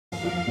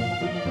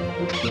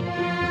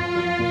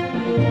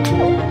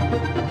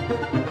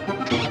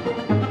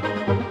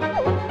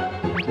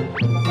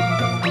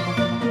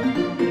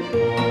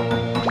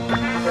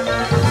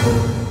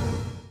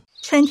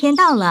春天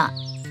到了，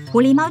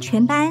狐狸猫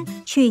全班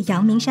去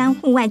阳明山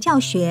户外教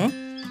学。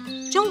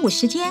中午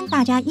时间，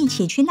大家一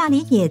起去那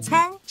里野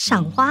餐、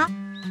赏花。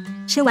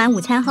吃完午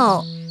餐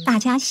后，大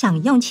家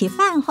享用起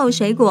饭后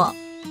水果。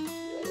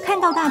看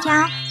到大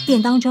家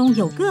便当中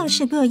有各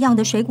式各样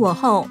的水果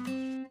后，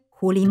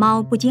狐狸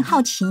猫不禁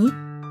好奇，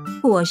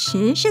果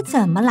实是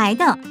怎么来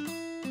的？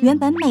原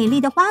本美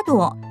丽的花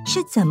朵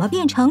是怎么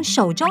变成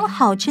手中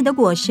好吃的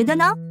果实的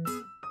呢？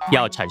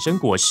要产生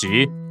果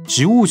实，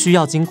植物需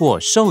要经过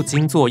受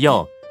精作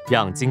用，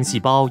让精细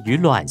胞与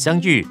卵相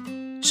遇。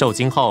受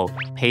精后，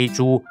胚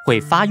珠会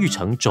发育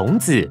成种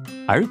子，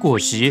而果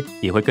实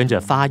也会跟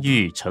着发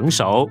育成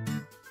熟。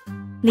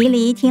黎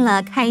黎听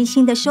了开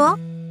心地说：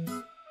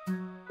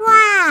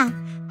哇，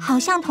好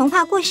像童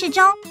话故事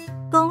中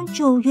公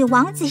主与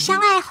王子相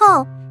爱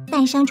后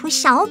诞生出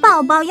小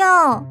宝宝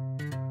哟。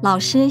老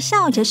师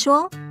笑着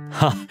说：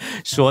哈，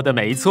说的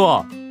没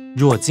错，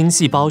若精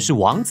细胞是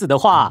王子的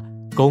话，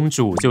公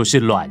主就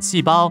是卵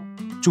细胞，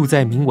住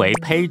在名为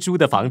胚珠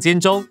的房间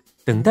中，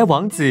等待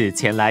王子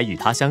前来与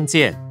她相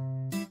见。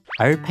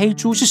而胚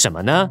珠是什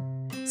么呢？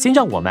先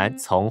让我们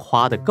从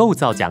花的构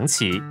造讲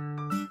起。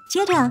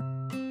接着，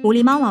狐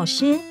狸猫老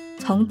师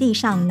从地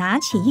上拿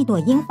起一朵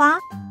樱花，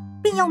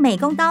并用美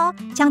工刀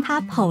将它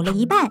剖了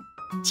一半，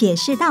解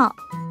释道：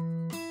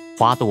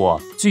花朵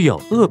具有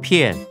萼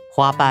片、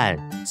花瓣、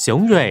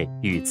雄蕊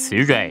与雌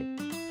蕊。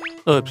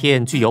萼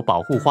片具有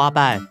保护花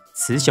瓣、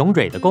雌雄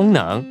蕊的功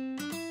能。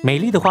美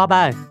丽的花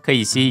瓣可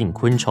以吸引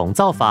昆虫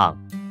造访，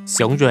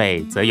雄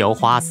蕊则由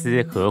花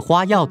丝和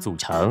花药组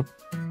成。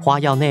花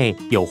药内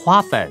有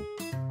花粉，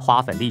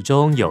花粉粒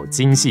中有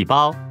精细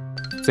胞。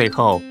最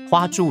后，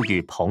花柱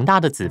与膨大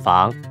的子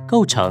房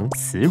构成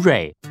雌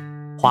蕊。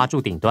花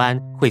柱顶端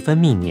会分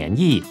泌黏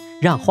液，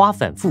让花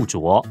粉附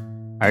着，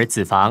而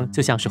子房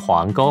就像是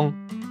皇宫，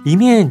里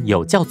面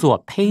有叫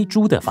做胚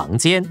珠的房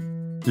间，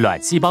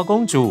卵细胞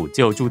公主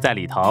就住在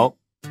里头。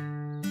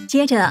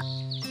接着，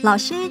老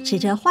师指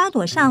着花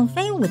朵上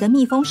飞舞的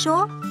蜜蜂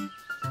说：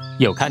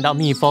有看到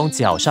蜜蜂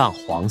脚上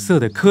黄色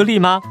的颗粒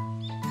吗？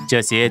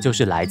这些就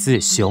是来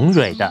自雄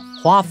蕊的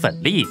花粉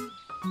粒。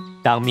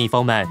当蜜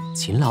蜂们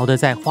勤劳地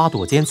在花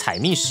朵间采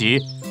蜜时，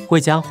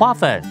会将花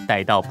粉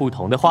带到不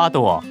同的花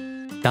朵。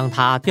当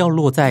它掉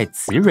落在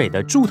雌蕊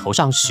的柱头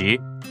上时，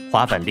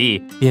花粉粒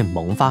便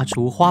萌发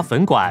出花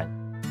粉管。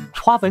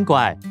花粉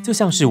管就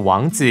像是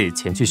王子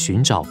前去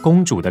寻找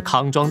公主的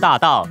康庄大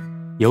道，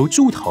由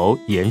柱头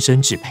延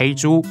伸至胚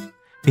珠，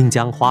并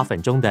将花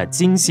粉中的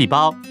精细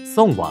胞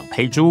送往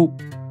胚珠，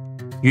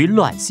与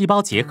卵细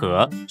胞结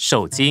合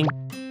受精。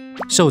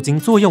受精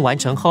作用完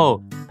成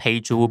后，胚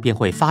珠便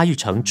会发育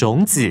成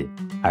种子，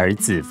而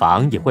子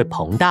房也会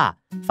膨大，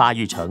发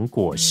育成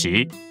果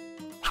实。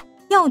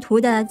右图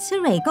的雌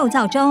蕊构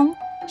造中，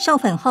授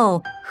粉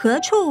后何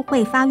处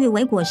会发育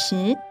为果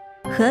实，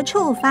何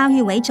处发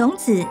育为种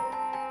子？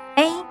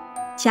 A.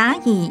 甲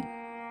乙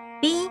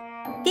B.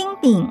 丁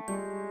丙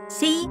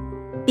C.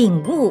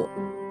 丙戊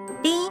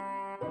D.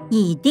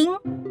 乙丁。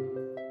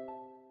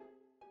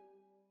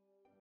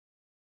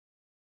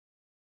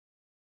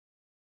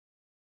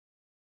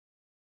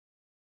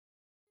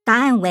答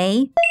案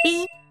为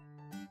B。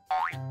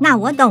 那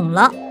我懂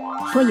了，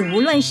所以无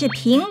论是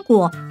苹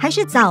果还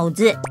是枣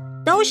子，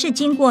都是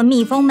经过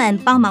蜜蜂们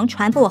帮忙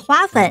传播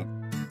花粉，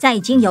再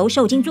经由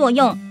受精作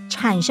用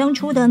产生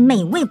出的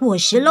美味果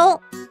实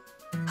咯。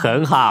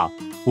很好，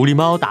狐狸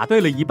猫答对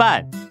了一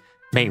半。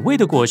美味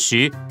的果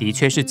实的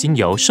确是经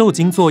由受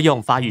精作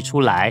用发育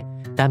出来，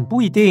但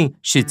不一定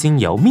是经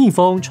由蜜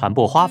蜂传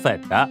播花粉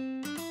的。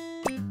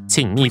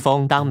请蜜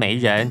蜂当媒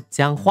人，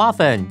将花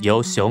粉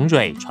由雄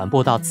蕊传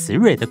播到雌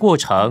蕊的过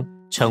程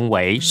称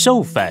为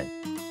授粉。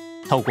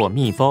透过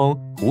蜜蜂、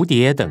蝴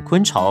蝶等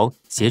昆虫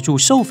协助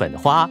授粉的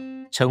花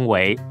称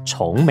为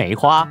虫媒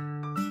花。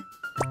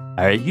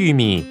而玉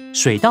米、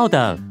水稻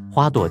等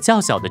花朵较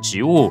小的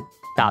植物，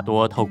大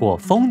多透过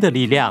风的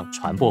力量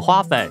传播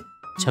花粉，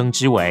称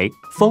之为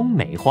风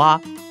媒花。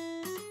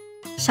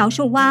小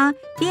树蛙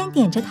边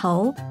点着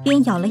头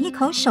边咬了一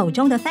口手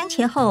中的番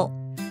茄后，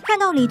看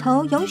到里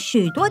头有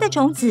许多的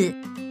种子，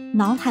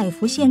脑海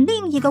浮现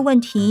另一个问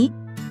题。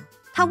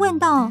他问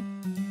道：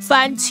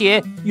番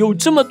茄有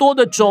这么多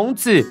的种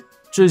子，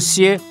这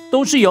些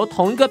都是由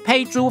同一个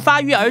胚珠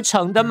发育而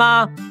成的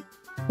吗？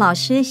老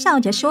师笑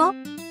着说：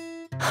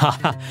哈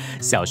哈，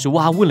小树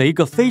蛙问了一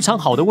个非常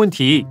好的问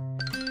题。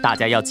大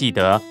家要记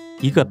得，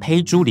一个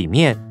胚珠里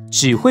面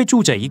只会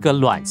住着一个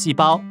卵细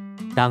胞，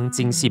当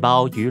精细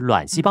胞与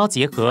卵细胞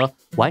结合，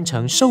完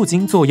成受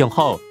精作用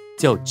后，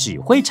就只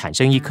会产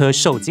生一颗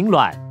受精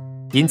卵。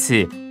因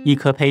此，一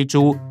颗胚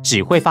珠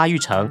只会发育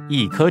成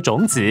一颗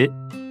种子。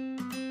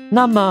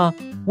那么，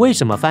为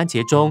什么番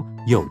茄中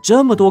有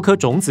这么多颗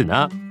种子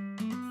呢？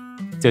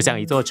就像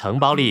一座城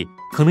堡里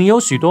可能有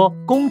许多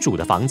公主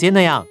的房间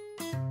那样，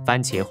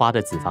番茄花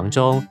的子房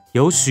中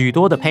有许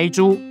多的胚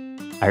珠，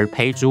而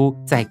胚珠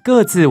在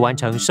各自完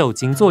成受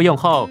精作用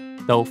后，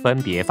都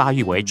分别发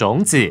育为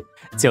种子，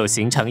就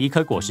形成一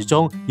颗果实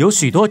中有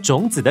许多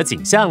种子的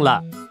景象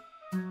了。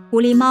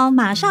狐狸猫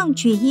马上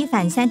举一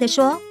反三地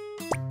说：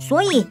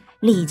所以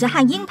李子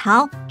和樱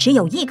桃只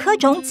有一颗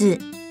种子，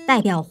代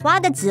表花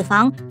的子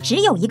房只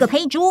有一个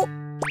胚珠；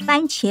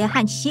番茄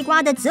和西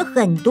瓜的籽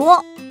很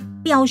多，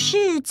表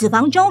示子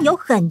房中有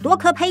很多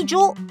颗胚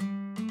珠。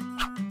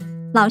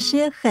老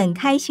师很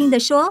开心地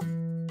说：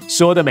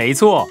说的没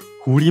错，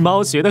狐狸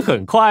猫学得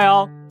很快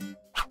哦。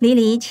莉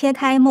莉切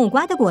开木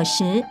瓜的果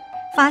实，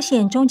发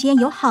现中间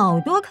有好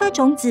多颗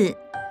种子。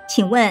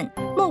请问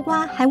木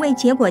瓜还未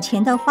结果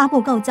前的花布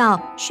构造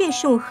叙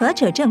述何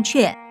者正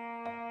确？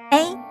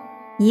 A.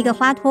 一个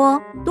花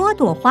托多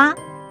朵花。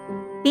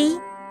 B.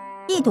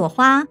 一朵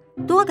花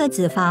多个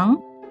子房。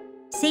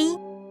 C.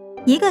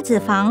 一个子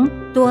房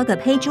多个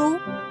胚珠。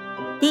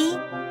 D.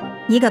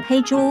 一个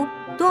胚珠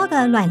多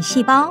个卵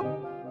细胞。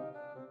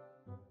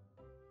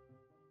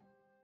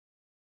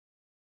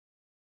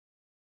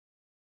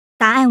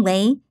答案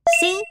为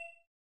C。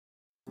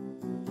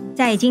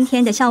 在今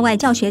天的校外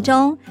教学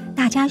中，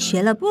大家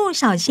学了不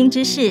少新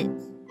知识，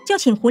就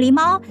请狐狸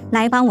猫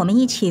来帮我们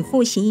一起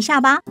复习一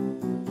下吧。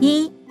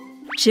1.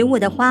 植物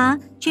的花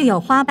具有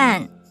花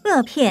瓣、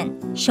萼片、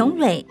雄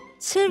蕊、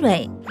雌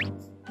蕊。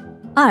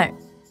2.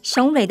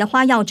 雄蕊的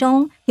花药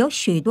中有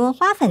许多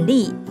花粉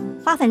粒，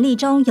花粉粒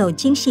中有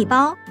精细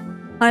胞，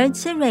而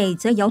雌蕊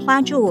则由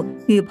花柱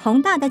与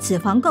膨大的子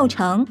房构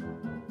成，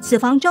子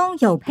房中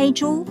有胚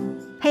珠，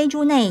胚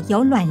珠内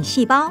有卵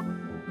细胞。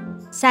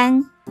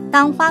3.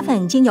 当花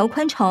粉经由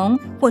昆虫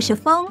或是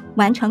风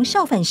完成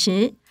授粉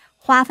时，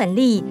花粉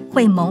粒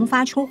会萌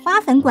发出花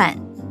粉管，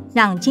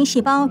让精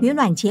细胞与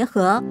卵结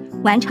合，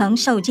完成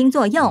受精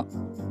作用。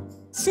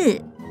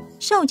4.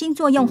 受精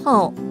作用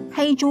后，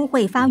胚珠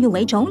会发育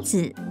为种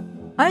子，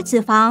而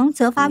子房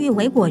则发育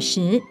为果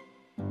实。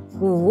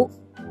5.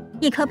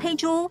 一颗胚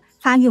珠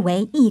发育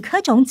为一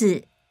颗种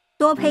子，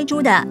多胚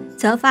珠的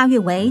则发育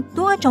为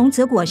多种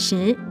子果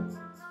实。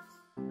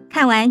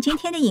看完今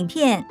天的影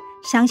片，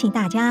相信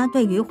大家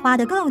对于花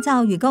的构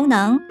造与功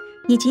能，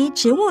以及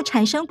植物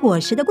产生果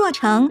实的过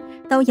程，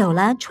都有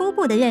了初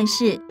步的认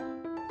识。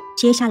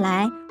接下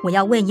来我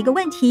要问一个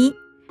问题，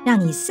让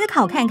你思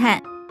考看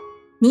看。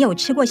你有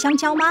吃过香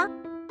蕉吗？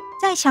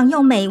在享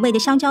用美味的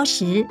香蕉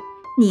时，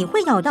你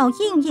会咬到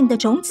硬硬的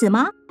种子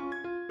吗？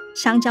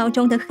香蕉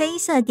中的黑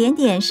色点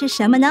点是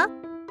什么呢？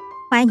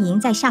欢迎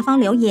在下方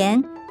留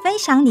言，分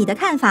享你的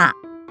看法。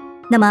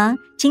那么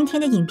今天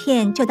的影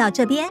片就到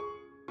这边，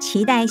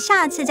期待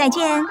下次再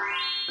见。